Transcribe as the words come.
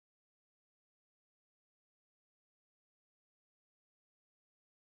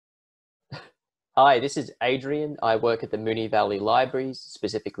Hi, this is Adrian. I work at the Moonee Valley Libraries,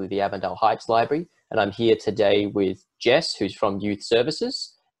 specifically the Avondale Heights Library, and I'm here today with Jess, who's from Youth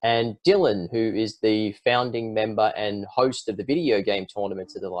Services, and Dylan, who is the founding member and host of the video game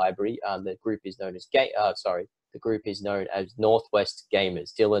tournaments at the library. The group is known as the group is known as Northwest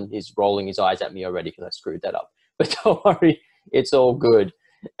Gamers. Dylan is rolling his eyes at me already because I screwed that up, but don't worry, it's all good.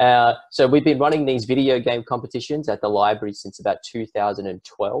 So we've been running these video game competitions at the library since about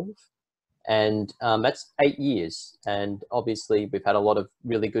 2012. And that's 8 years. And obviously we've had a lot of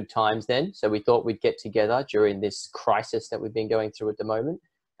really good times then. So we thought we'd get together during this crisis that we've been going through at the moment.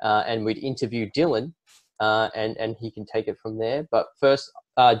 And we'd interview Dylan and he can take it from there. But first,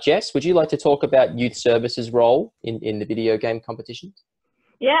 Jess, would you like to talk about Youth Services' role in the video game competitions?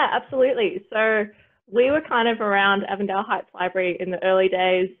 Yeah, absolutely. So we were kind of around Avondale Heights Library in the early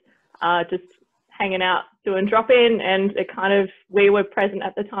days, just hanging out, doing drop-in, and we were present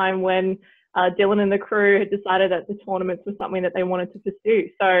at the time when Dylan and the crew had decided that the tournaments was something that they wanted to pursue.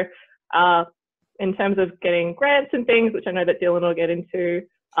 So in terms of getting grants and things, which I know that Dylan will get into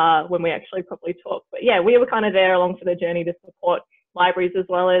when we actually properly talk. But yeah, we were kind of there along for the journey to support libraries as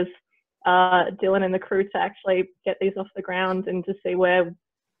well as Dylan and the crew to actually get these off the ground and to see where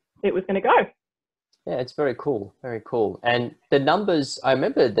it was going to go. Yeah, it's very cool, very cool. And the numbers, I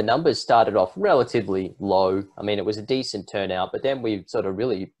remember the numbers started off relatively low. I mean, it was a decent turnout, but then we sort of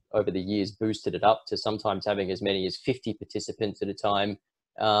really, over the years, boosted it up to sometimes having as many as 50 participants at a time.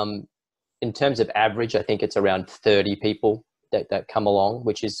 In terms of average, I think it's around 30 people that come along,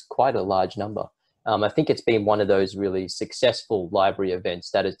 which is quite a large number. I think it's been one of those really successful library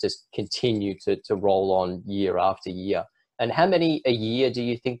events that has just continued to roll on year after year. And how many a year do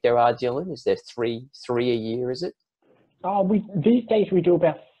you think there are, Dylan? Is there three a year, is it? These days we do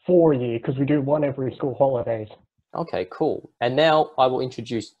about 4 a year because we do one every school holidays. Okay, cool. And now I will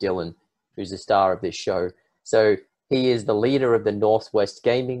introduce Dylan, who's the star of this show. So he is the leader of the Northwest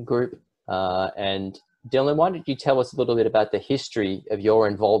Gaming Group. And Dylan, why don't you tell us a little bit about the history of your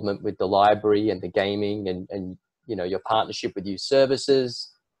involvement with the library and the gaming and you know, your partnership with Youth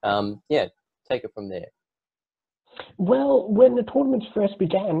Services? Yeah, take it from there. Well, when the tournaments first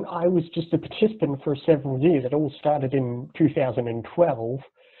began, I was just a participant for several years. It all started in 2012.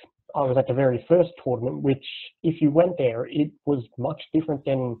 I was at the very first tournament, which, if you went there, it was much different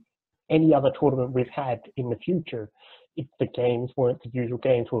than any other tournament we've had in the future. The games weren't the usual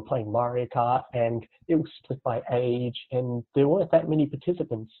games. We were playing Mario Kart, and it was split by age, and there weren't that many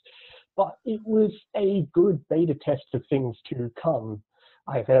participants. But it was a good beta test of things to come.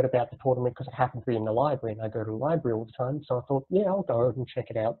 I heard about the tournament because I happened to be in the library and I go to the library all the time. So I thought, yeah, I'll go and check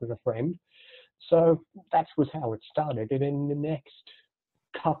it out with a friend. So that was how it started. And then the next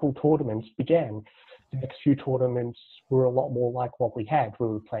couple tournaments began. The next few tournaments were a lot more like what we had. We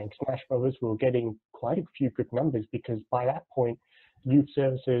were playing Smash Brothers. We were getting quite a few good numbers because by that point, Youth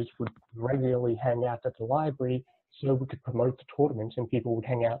Services would regularly hang out at the library so we could promote the tournaments and people would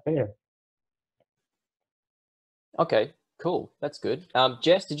hang out there. Okay. Cool. That's good.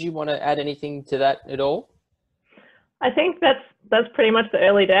 Jess, did you want to add anything to that at all? I think that's pretty much the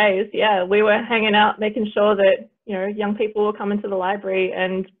early days. Yeah, we were hanging out, making sure that, you know, young people were coming to the library,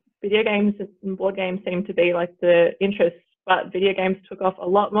 and video games and board games seemed to be like the interest, but video games took off a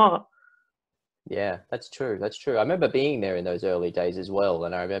lot more. Yeah, that's true. That's true. I remember being there in those early days as well.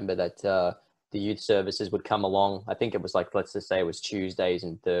 And I remember that the Youth Services would come along. I think it was like, let's just say it was Tuesdays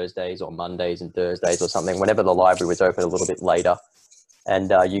and Thursdays or Mondays and Thursdays or something, whenever the library was open a little bit later.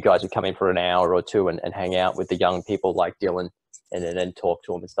 And you guys would come in for an hour or two and hang out with the young people like Dylan and then talk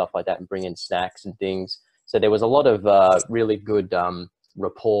to them and stuff like that and bring in snacks and things. So there was a lot of really good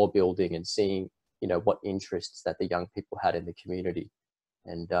rapport building and seeing, you know, what interests that the young people had in the community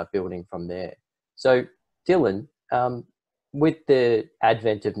and building from there. So Dylan, with the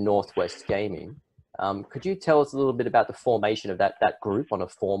advent of Northwest Gaming, could you tell us a little bit about the formation of that group on a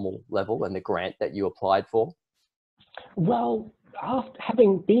formal level and the grant that you applied for? Well, after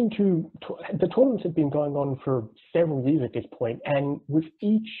having been to the tournaments have been going on for several years at this point, and with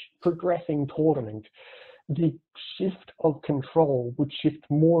each progressing tournament, the shift of control would shift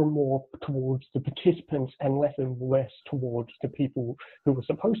more and more towards the participants and less towards the people who were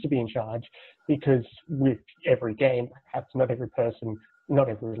supposed to be in charge, because with every game, perhaps not every person, not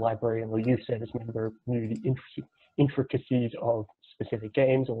every librarian or youth service member knew the intricacies of specific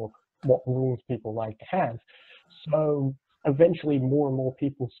games or what rules people like to have. So eventually more and more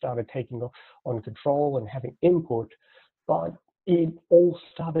people started taking on control and having input, but it all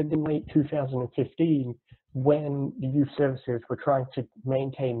started in late 2015 when the youth services were trying to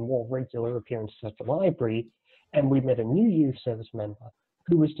maintain more regular appearances at the library, and we met a new youth service member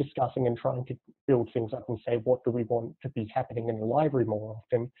who was discussing and trying to build things up and say, what do we want to be happening in the library more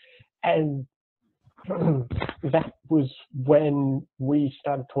often? And that was when we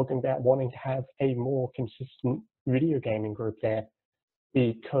started talking about wanting to have a more consistent video gaming group there,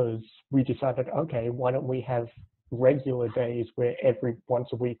 because we decided, okay, why don't we have regular days where every once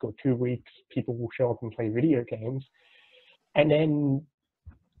a week or 2 weeks people will show up and play video games. And then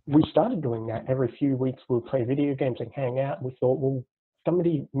we started doing that. Every few weeks we'll play video games and hang out. And we thought, well,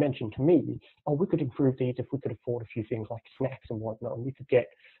 somebody mentioned to me, oh, we could improve these if we could afford a few things like snacks and whatnot, and we could get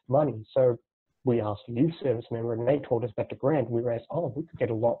money. So we asked a youth service member, and they told us about the grant. We realized, oh, we could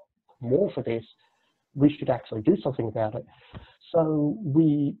get a lot more for this. We should actually do something about it. So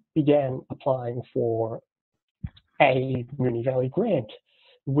we began applying for a Moonee Valley grant,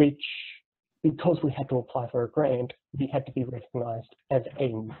 which, because we had to apply for a grant, we had to be recognised as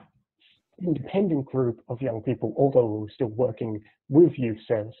an independent group of young people, although we were still working with youth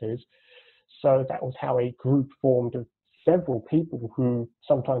services. So that was how a group formed of several people who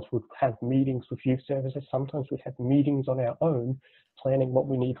sometimes would have meetings with youth services, sometimes we'd have meetings on our own, planning what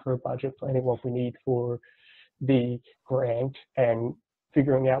we need for a budget, planning what we need for the grant, and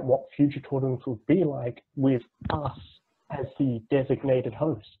figuring out what future tournaments would be like with us as the designated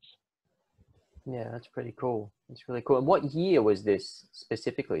hosts. Yeah, that's pretty cool. That's really cool. And what year was this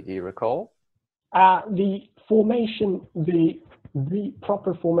specifically? Do you recall? The formation, the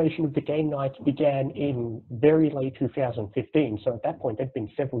proper formation of the game nights began in very late 2015. So at that point, there'd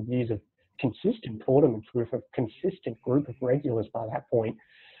been several years of consistent tournaments with a consistent group of regulars by that point.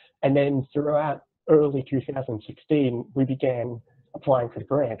 And then throughout early 2016, we began applying for the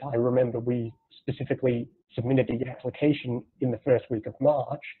grant. I remember we specifically submitted the application in the first week of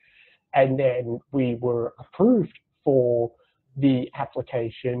March, and then we were approved for the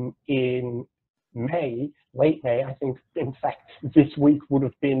application in May, late May. I think, in fact, this week would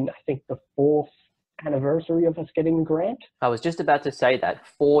have been, I think, the 4th anniversary of us getting the grant. I was just about to say that,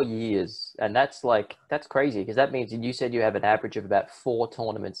 4 years. And that's crazy, because that means you said you have an average of about 4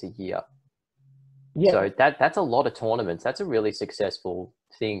 tournaments a year. Yeah. So that's a lot of tournaments. That's a really successful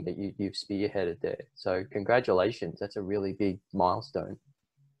thing that you've spearheaded there. So congratulations. That's a really big milestone.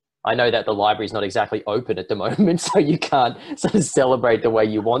 I know that the library's not exactly open at the moment, so you can't sort of celebrate the way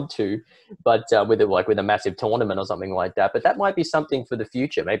you want to, but with a massive tournament or something like that. But that might be something for the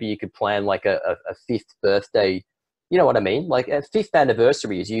future. Maybe you could plan like a 5th birthday. You know what I mean? Like a 5th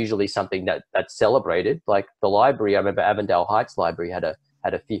anniversary is usually something that's celebrated. Like the library, I remember Avondale Heights Library had a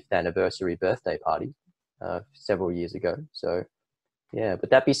 5th anniversary birthday party several years ago. So yeah, would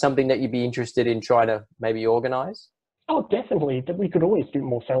that be something that you'd be interested in trying to maybe organize? Oh, definitely. We could always do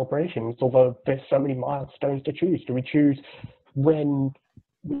more celebrations, although there's so many milestones to choose. Do we choose when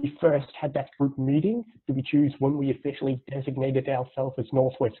we first had that group meeting? Do we choose when we officially designated ourselves as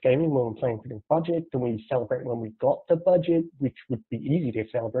Northwest Gaming when we're playing for the budget? Do we celebrate when we got the budget, which would be easy to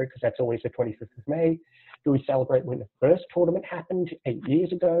celebrate because that's always the 25th of May? Do we celebrate when the first tournament happened 8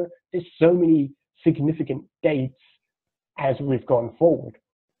 years ago? There's so many significant dates as we've gone forward.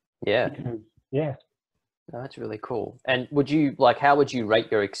 Yeah. Yeah. No, that's really cool. And how would you rate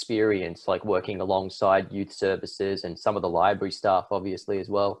your experience, like working alongside youth services and some of the library staff, obviously, as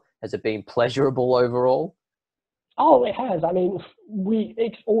well? Has it been pleasurable overall? Oh, it has. I mean,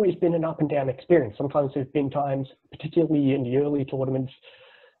 it's always been an up and down experience. Sometimes there's been times, particularly in the early tournaments,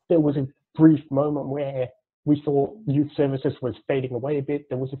 there was a brief moment where we thought youth services was fading away a bit.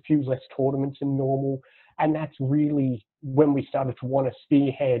 There was a few less tournaments than normal. And that's really when we started to want to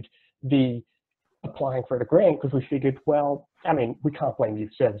spearhead the applying for the grant, because we figured, well, I mean, we can't blame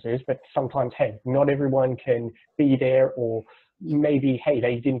youth services, but sometimes, hey, not everyone can be there, or maybe, hey,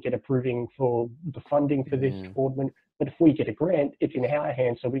 they didn't get approving for the funding for this tournament. But if we get a grant, it's in our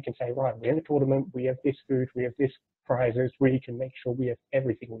hands, so we can say, right, we're in a tournament, we have this food, we have this prizes, we can make sure we have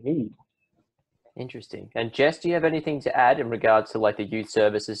everything we need. Interesting. And Jess, do you have anything to add in regards to like the youth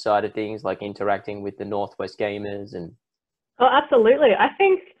services side of things, like interacting with the Northwest Gamers? And Oh, absolutely. I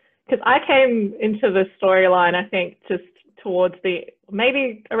think, because I came into the storyline, I think, just towards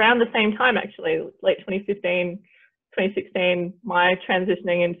maybe around the same time, actually, late 2015, 2016, my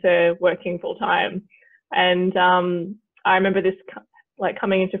transitioning into working full time. And I remember this like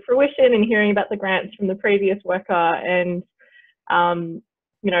coming into fruition and hearing about the grants from the previous worker, and,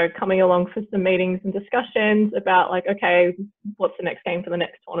 coming along for some meetings and discussions about like, okay, what's the next game for the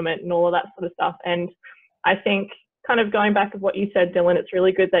next tournament and all of that sort of stuff. And I think, kind of going back of what you said, Dylan, it's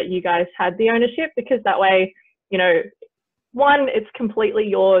really good that you guys had the ownership, because that way, one, it's completely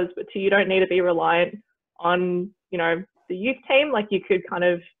yours, but two, you don't need to be reliant on, the youth team. Like you could kind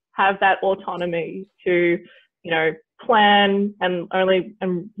of have that autonomy to, plan, and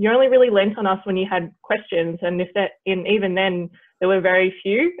you only really lent on us when you had questions, and even then there were very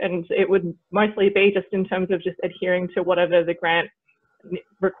few, and it would mostly be just in terms of just adhering to whatever the grant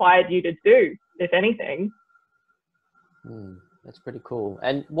required you to do, if anything. That's pretty cool.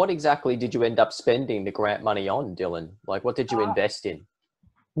 And what exactly did you end up spending the grant money on, Dylan? Like, what did you invest in?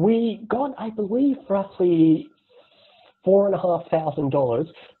 We got, I believe, roughly $4,500,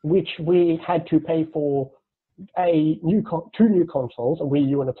 which we had to pay for two new consoles, a Wii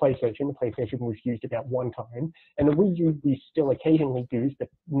U and a PlayStation. The PlayStation was used about one time, and the Wii U we still occasionally use, but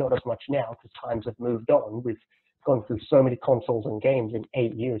not as much now because times have moved on. We've gone through so many consoles and games in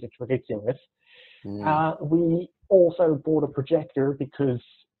 8 years, it's ridiculous. We also bought a projector because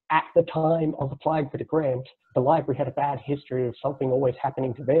at the time of applying for the grant, the library had a bad history of something always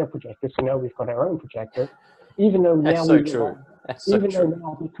happening to their projector, so now we've got our own projector. Even though now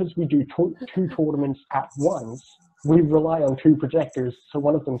now, because we do two tournaments at once, we rely on two projectors, so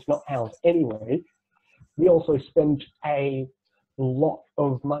one of them's not ours anyway. We also spend a lot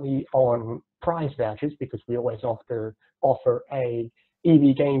of money on prize vouchers because we always offer a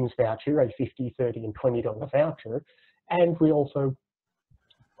EV Games voucher, a $50, $30, and $20 voucher, and we also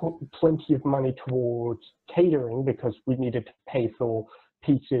put plenty of money towards catering because we needed to pay for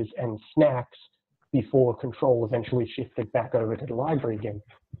pizzas and snacks before control eventually shifted back over to the library again.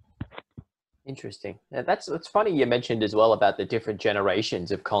 Interesting. Now that's funny you mentioned as well about the different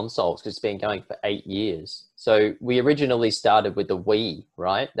generations of consoles, because it's been going for 8 years. So we originally started with the Wii,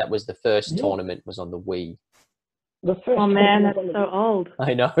 right? That was the first tournament was on the Wii. Oh man, that's so old.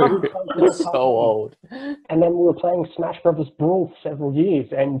 I know, it's so old. And then we were playing Smash Brothers Brawl for several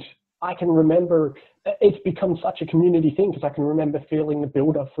years, and I can remember, it's become such a community thing because I can remember feeling the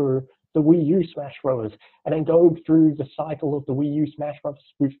build-up for the Wii U Smash Bros. And then going through the cycle of the Wii U Smash Bros.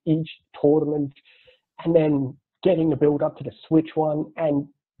 With each tournament, and then getting the build-up to the Switch one. And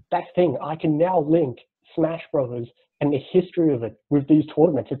that thing, I can now link Smash Bros. And the history of it with these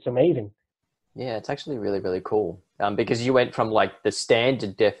tournaments. It's amazing. Yeah, it's actually really, really cool. Because you went from like the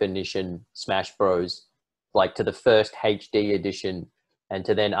standard definition Smash Bros. Like to the first HD edition, and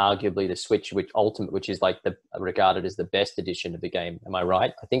to then arguably the Switch, which is like regarded as the best edition of the game. Am I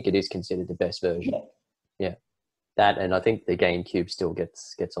right? I think it is considered the best version. Yeah. That, and I think the GameCube still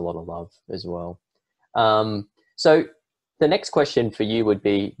gets a lot of love as well. So the next question for you would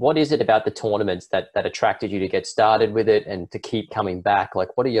be, what is it about the tournaments that attracted you to get started with it and to keep coming back?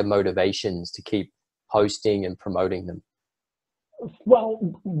 Like, what are your motivations to keep hosting and promoting them? Well,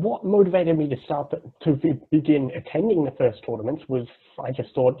 what motivated me to begin attending the first tournaments was I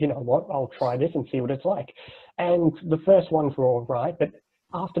just thought, you know what, I'll try this and see what it's like. And the first ones were all right, but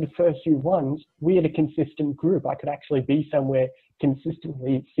after the first few ones, we had a consistent group. I could actually be somewhere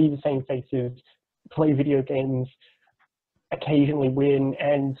consistently, see the same faces, play video games, occasionally win,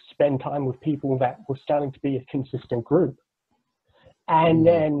 and spend time with people that were starting to be a consistent group. And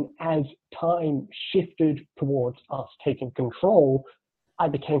then as time shifted towards us taking control, I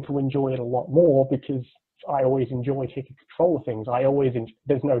became to enjoy it a lot more because I always enjoy taking control of things.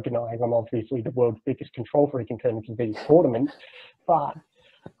 There's no denying I'm obviously the world's biggest control freak in terms of these tournaments, but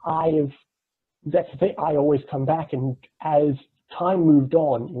that's the thing, I always come back, and as time moved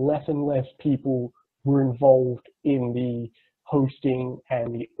on, less and less people were involved in the hosting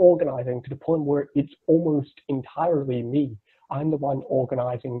and the organizing to the point where it's almost entirely me. I'm the one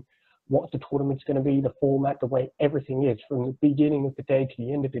organizing what the tournament's going to be, the format, the way everything is, from the beginning of the day to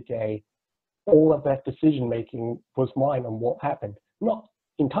the end of the day. All of that decision making was mine on what happened. Not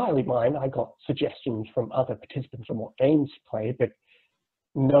entirely mine. I got suggestions from other participants on what games to play, but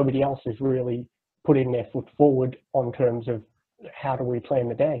nobody else is really putting their foot forward on terms of how do we plan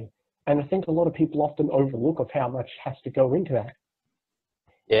the day. And I think a lot of people often overlook of how much has to go into that.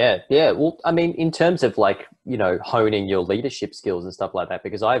 Yeah. Well, I mean, in terms of like, you know, honing your leadership skills and stuff like that,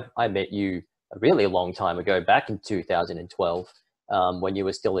 because I met you a really long time ago, back in 2012, when you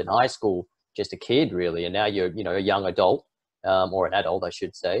were still in high school, just a kid really. And now you're, you know, a young adult, or an adult, I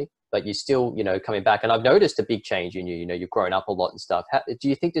should say, but you're still, you know, coming back. And I've noticed a big change in you. You know, you've grown up a lot and stuff. Do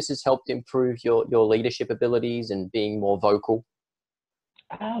you think this has helped improve your leadership abilities and being more vocal?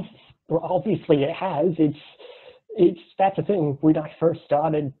 Well, obviously it has. That's the thing. When I first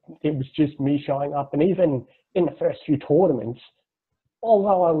started, it was just me showing up, and even in the first few tournaments,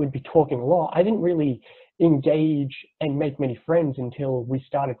 although I would be talking a lot, I didn't really engage and make many friends until we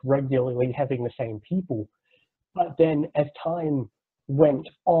started regularly having the same people. But then as time went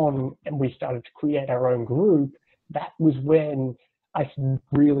on and we started to create our own group, that was when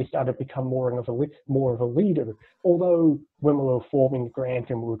really started to become more of a leader. Although when we were forming the grant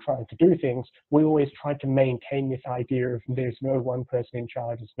and we were trying to do things, we always tried to maintain this idea of there's no one person in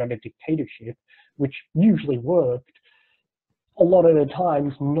charge, it's not a dictatorship, which usually worked. A lot of the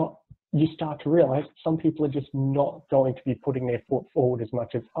times, you start to realize some people are just not going to be putting their foot forward as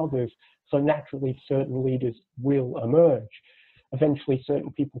much as others. So naturally, certain leaders will emerge. Eventually,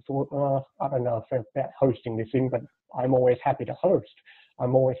 certain people thought, oh, I don't know about hosting this thing, but I'm always happy to host.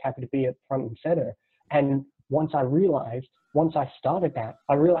 I'm always happy to be at front and center. And once I started that,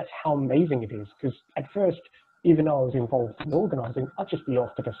 I realized how amazing it is. Because at first, even though I was involved in organizing, I'd just be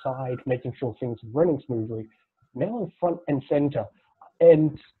off to the side, making sure things are running smoothly. Now I'm front and center.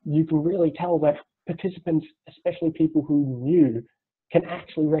 And you can really tell that participants, especially people who knew, can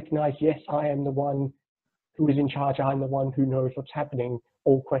actually recognize, yes, I am the one who is in charge. I'm the one who knows what's happening.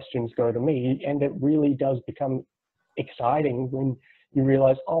 All questions go to me. And it really does become exciting when you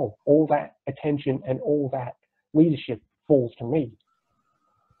realize, oh, all that attention and all that leadership falls to me.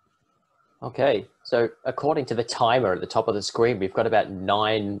 Okay, so according to the timer at the top of the screen, we've got about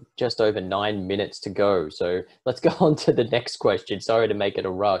just over 9 minutes to go. So let's go on to the next question. Sorry to make it a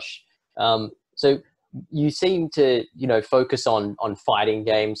rush. So you seem to, focus on fighting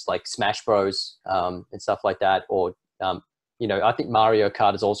games like Smash Bros. And stuff like that. Or, I think Mario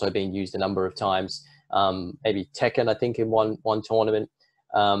Kart has also been used a number of times. Maybe Tekken, I think, in one tournament.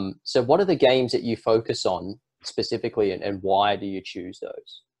 So what are the games that you focus on specifically, and why do you choose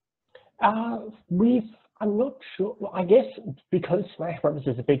those? I'm not sure. Well, I guess because Smash Bros.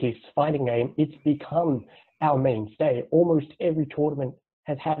 Is the biggest fighting game, it's become our mainstay. Almost every tournament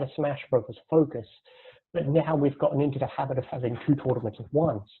has had a Smash Bros. Focus. But now we've gotten into the habit of having two tournaments at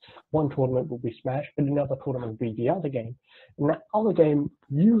once. One tournament will be Smash, but another tournament will be the other game. And that other game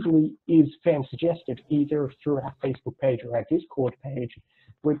usually is fan suggested, either through our Facebook page or our Discord page,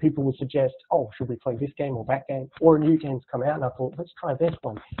 where people will suggest, oh, should we play this game or that game? Or a new game's come out and I thought, let's try this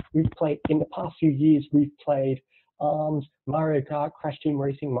one. In the past few years, we've played ARMS, Mario Kart, Crash Team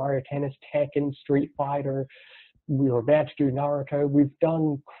Racing, Mario Tennis, Tekken, Street Fighter. We were about to do Naruto. We've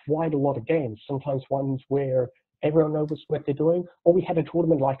done quite a lot of games, sometimes ones where everyone knows what they're doing. Or we had a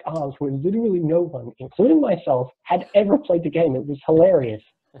tournament like ARMS where literally no one, including myself, had ever played the game. It was hilarious.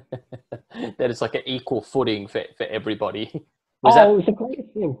 That is like an equal footing for everybody. It was a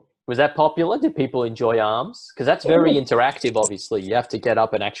great thing. Was that popular? Did people enjoy ARMS? Because that's very interactive, obviously. You have to get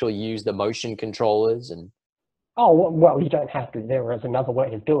up and actually use the motion controllers. And Oh, well, you don't have to. There is another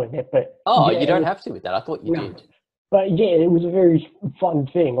way of doing it. But you don't have to with that. I thought you did. But yeah, it was a very fun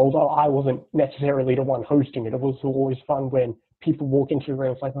thing. Although I wasn't necessarily the one hosting it. It was always fun when people walk into the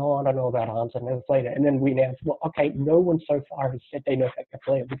room, it's like, oh, I don't know about ARMS. I've never played it. And then we announced, well, okay, no one so far has said they know how to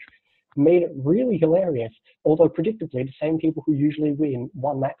play it, which made it really hilarious. Although predictably, the same people who usually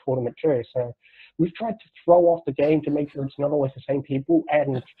won that tournament too. So we've tried to throw off the game to make sure it's not always the same people,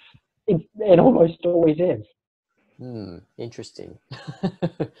 and it almost always is. Interesting.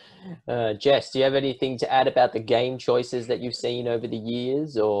 Jess, do you have anything to add about the game choices that you've seen over the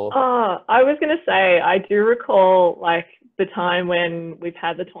years? Or I was going to say, I do recall like the time when we've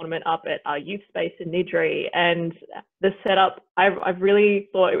had the tournament up at our youth space in Nidri, and the setup, I've really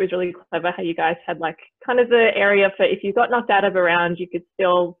thought it was really clever how you guys had like kind of the area for if you got knocked out of a round, you could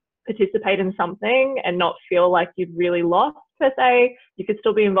still participate in something and not feel like you'd really lost per se. You could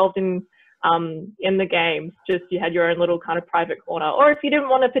still be involved in the games, just you had your own little kind of private corner. Or if you didn't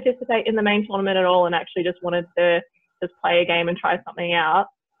want to participate in the main tournament at all and actually just wanted to just play a game and try something out,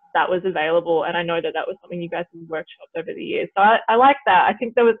 that was available. And I know that was something you guys have workshopped over the years. So I like that. I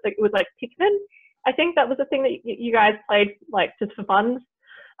think it was like Pikmin. I think that was the thing that you guys played like just for fun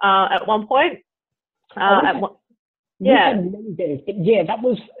at one point. Yeah, many games. But yeah, that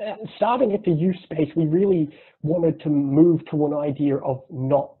was starting at the youth space. We really wanted to move to an idea of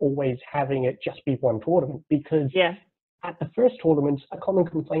not always having it just be one tournament, because at the first tournaments, a common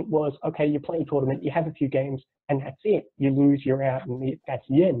complaint was, okay, you play a tournament, you have a few games, and that's it. You lose, you're out, and that's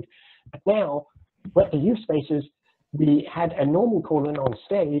the end. But now, at the youth spaces, we had a normal tournament on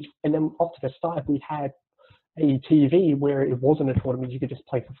stage, and then off to the side, we had a TV where it wasn't a tournament, you could just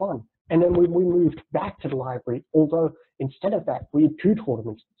play for fun. And then we moved back to the library, although instead of that, we had 2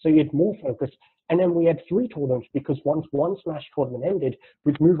 tournaments, so you had more focus. And then we had 3 tournaments, because once one Smash tournament ended,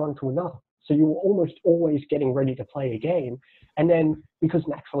 we'd move on to another. So you were almost always getting ready to play a game. And then, because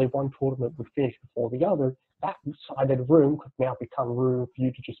naturally one tournament would finish before the other, that side of the room could now become room for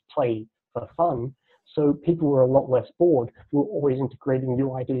you to just play for fun. So people were a lot less bored. We were always integrating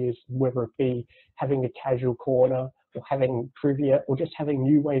new ideas, whether it be having a casual corner, or having trivia, or just having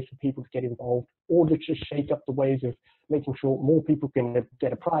new ways for people to get involved, or to just shake up the ways of making sure more people can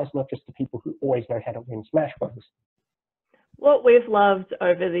get a prize, not just the people who always know how to win Smash Bros. What we've loved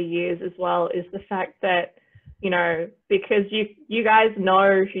over the years as well is the fact that, because you guys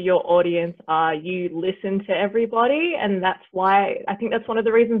know who your audience are, you listen to everybody, and that's why, I think that's one of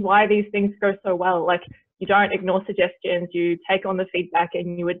the reasons why these things go so well. Like, you don't ignore suggestions, you take on the feedback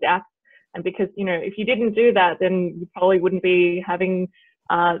and you adapt. And because, if you didn't do that, then you probably wouldn't be having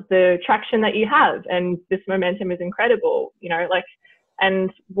the traction that you have. And this momentum is incredible,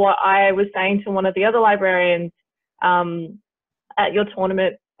 and what I was saying to one of the other librarians at your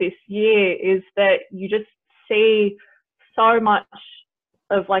tournament this year is that you just see so much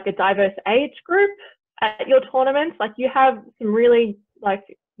of like a diverse age group at your tournaments. Like, you have some really, like,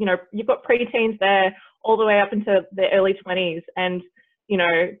 you've got preteens there all the way up into the early 20s, and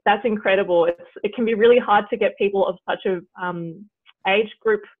that's incredible. It can be really hard to get people of such a age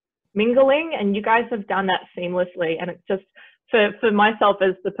group mingling, and you guys have done that seamlessly. And it's just, for myself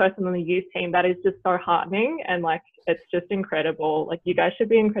as the person on the youth team, that is just so heartening, and like, it's just incredible. Like, you guys should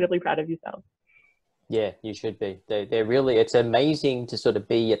be incredibly proud of yourselves. Yeah, you should be. They're really, it's amazing to sort of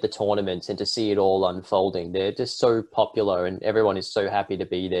be at the tournaments and to see it all unfolding. They're just so popular, and everyone is so happy to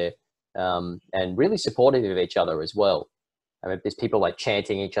be there, and really supportive of each other as well. I mean, there's people like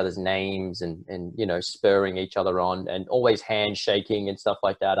chanting each other's names and spurring each other on, and always handshaking and stuff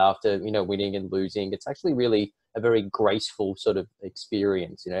like that after, winning and losing. It's actually really a very graceful sort of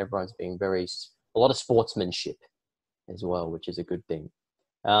experience. Everyone's being a lot of sportsmanship as well, which is a good thing.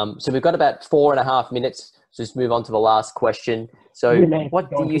 So we've got about 4.5 minutes. So just move on to the last question. So what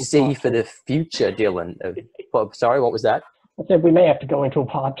do you see for the future, Dylan? Sorry, what was that? I said we may have to go into a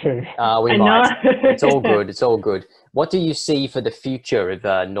part 2. We might. It's all good. It's all good. What do you see for the future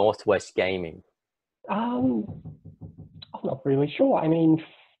of Northwest Gaming? I'm not really sure. I mean,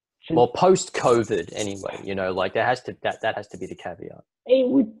 well, post-COVID anyway, like that has to be the caveat. It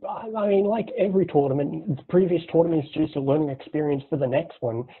would, I mean, like every tournament, the previous tournament is just a learning experience for the next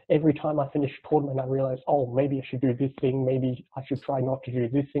one. Every time I finish a tournament, I realize, oh, maybe I should do this thing. Maybe I should try not to do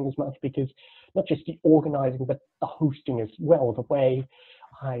this thing as much, because not just the organizing, but the hosting as well, the way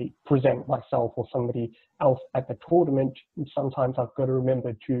I present myself or somebody else at the tournament. Sometimes I've got to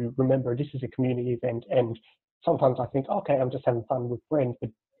remember this is a community event, and sometimes I think, okay, I'm just having fun with friends, but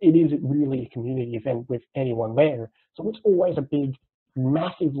it isn't really a community event with anyone there. So it's always a big,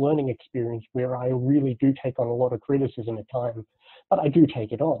 massive learning experience where I really do take on a lot of criticism at times, but I do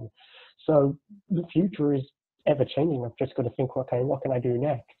take it on. So the future is ever changing. I've just got to think, okay, what can I do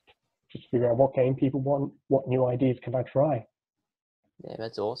next? Just figure out what game people want, what new ideas can I try? Yeah,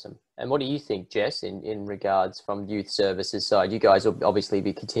 that's awesome. And what do you think, Jess, in regards from youth services side? You guys will obviously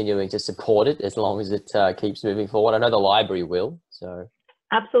be continuing to support it as long as it keeps moving forward. I know the library will, so.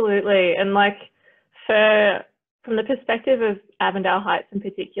 Absolutely. And like, from the perspective of Avondale Heights in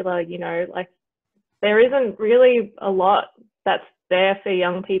particular, like, there isn't really a lot that's there for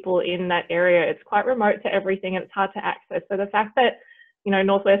young people in that area. It's quite remote to everything, and it's hard to access. So the fact that,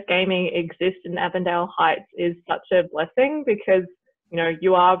 Northwest Gaming exists in Avondale Heights is such a blessing, because,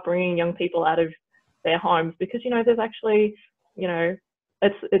 you are bringing young people out of their homes, because, there's actually,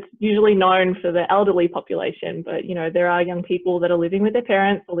 it's usually known for the elderly population, but, there are young people that are living with their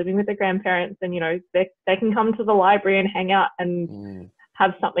parents or living with their grandparents, and, they can come to the library and hang out and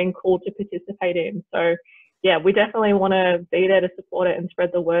have something cool to participate in. So, yeah, we definitely want to be there to support it and spread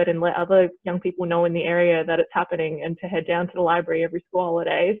the word and let other young people know in the area that it's happening, and to head down to the library every school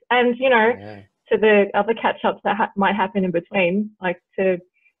holidays. And, to the other catch-ups that might happen in between, like, to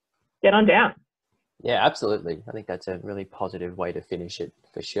get on down. Yeah, absolutely. I think that's a really positive way to finish it,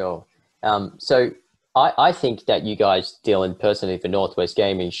 for sure. So I think that you guys, Dylan, personally for Northwest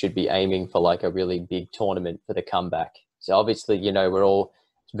Gaming, should be aiming for like a really big tournament for the comeback. So obviously, we're all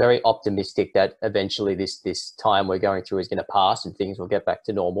very optimistic that eventually this time we're going through is going to pass and things will get back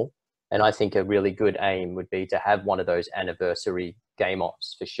to normal. And I think a really good aim would be to have one of those anniversary game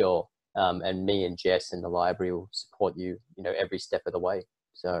offs for sure. And me and Jess in the library will support you, every step of the way.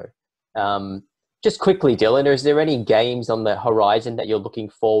 So just quickly, Dylan, is there any games on the horizon that you're looking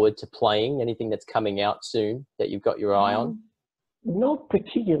forward to playing? Anything that's coming out soon that you've got your eye on? Not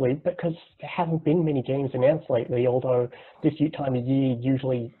particularly, because there haven't been many games announced lately, although this time of year,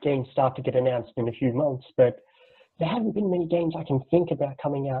 usually games start to get announced in a few months, but there haven't been many games I can think about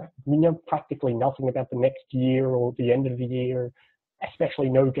coming out. We know practically nothing about the next year or the end of the year, especially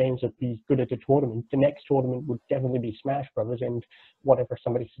no games that be good at the tournament. The next tournament would definitely be Smash Brothers and whatever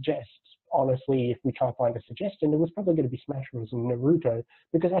somebody suggests. Honestly, if we can't find a suggestion, it was probably going to be Smash Bros. And Naruto,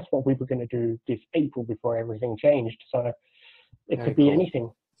 because that's what we were going to do this April before everything changed. So it could be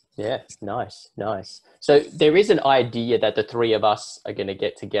anything. Yeah, nice, nice. So there is an idea that the three of us are going to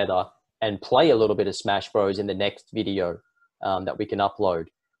get together and play a little bit of Smash Bros in the next video that we can upload.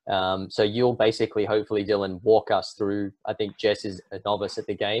 So you'll basically, hopefully, Dylan, walk us through. I think Jess is a novice at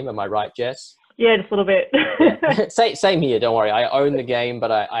the game. Am I right, Jess? Yeah, just a little bit. Yeah, same here. Don't worry. I own the game,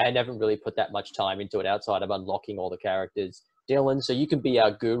 but I never really put that much time into it outside of unlocking all the characters. Dylan, so you can be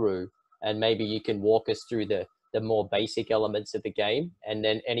our guru, and maybe you can walk us through the more basic elements of the game. And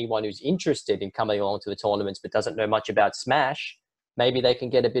then anyone who's interested in coming along to the tournaments but doesn't know much about Smash, maybe they can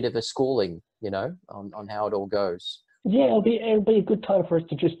get a bit of a schooling, on how it all goes. Yeah, it'll be a good time for us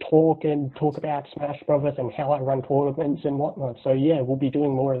to just talk about Smash Brothers and how I run tournaments and whatnot. So yeah, we'll be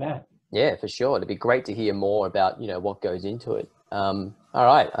doing more of that. Yeah, for sure. It'd be great to hear more about, what goes into it. All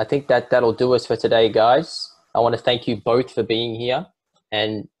right. I think that'll do us for today, guys. I want to thank you both for being here.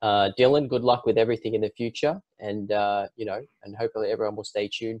 And Dylan, good luck with everything in the future. And, and hopefully everyone will stay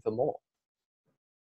tuned for more.